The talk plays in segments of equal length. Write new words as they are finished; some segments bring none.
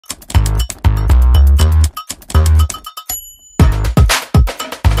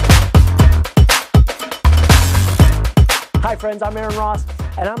friends, I'm Aaron Ross,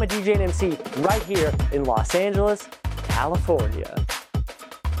 and I'm a DJ and MC right here in Los Angeles, California.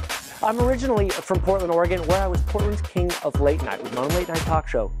 I'm originally from Portland, Oregon, where I was Portland's king of late night with my own late night talk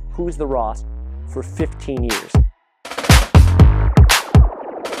show, Who's the Ross, for 15 years.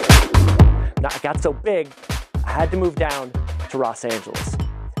 Now, I got so big, I had to move down to Los Angeles.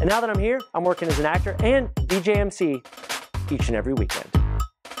 And now that I'm here, I'm working as an actor and DJ MC each and every weekend.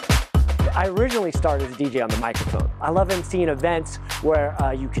 I originally started as a DJ on the microphone. I love emceeing events where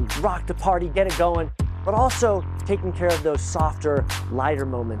you can rock the party, get it going, but also taking care of those softer, lighter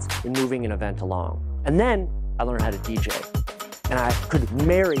moments in moving an event along. And then I learned how to DJ. And I could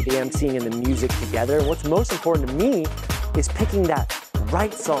marry the emceeing and the music together. And what's most important to me is picking that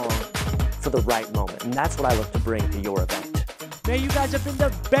right song for the right moment. And that's what I look to bring to your event. Man, you guys have been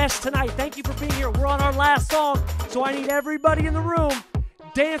the best tonight. Thank you for being here. We're on our last song, so I need everybody in the room.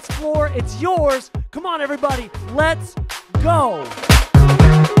 Dance floor, it's yours. Come on, everybody, let's go.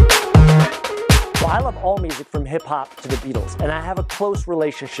 Well, I love all music from hip-hop to the Beatles, and I have a close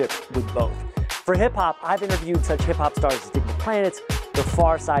relationship with both. For hip-hop, I've interviewed such hip-hop stars as Dig the Planets, The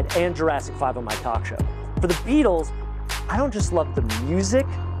Far Side, and Jurassic 5 on my talk show. For the Beatles, I don't just love the music,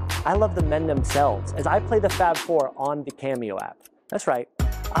 I love the men themselves, as I play the Fab Four on the Cameo app. That's right,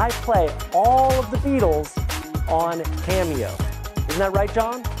 I play all of the Beatles on Cameo. Isn't that right,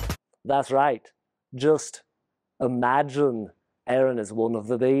 John? That's right. Just imagine Aaron is one of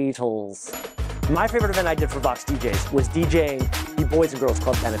the Beatles. My favorite event I did for VOX DJs was DJing the Boys and Girls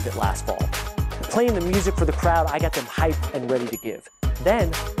Club benefit last fall. Playing the music for the crowd, I got them hyped and ready to give.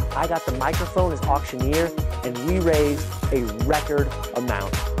 Then, I got the microphone as auctioneer, and we raised a record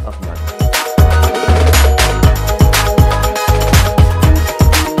amount of money.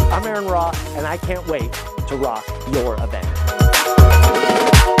 I'm Aaron Ross, and I can't wait to rock your event.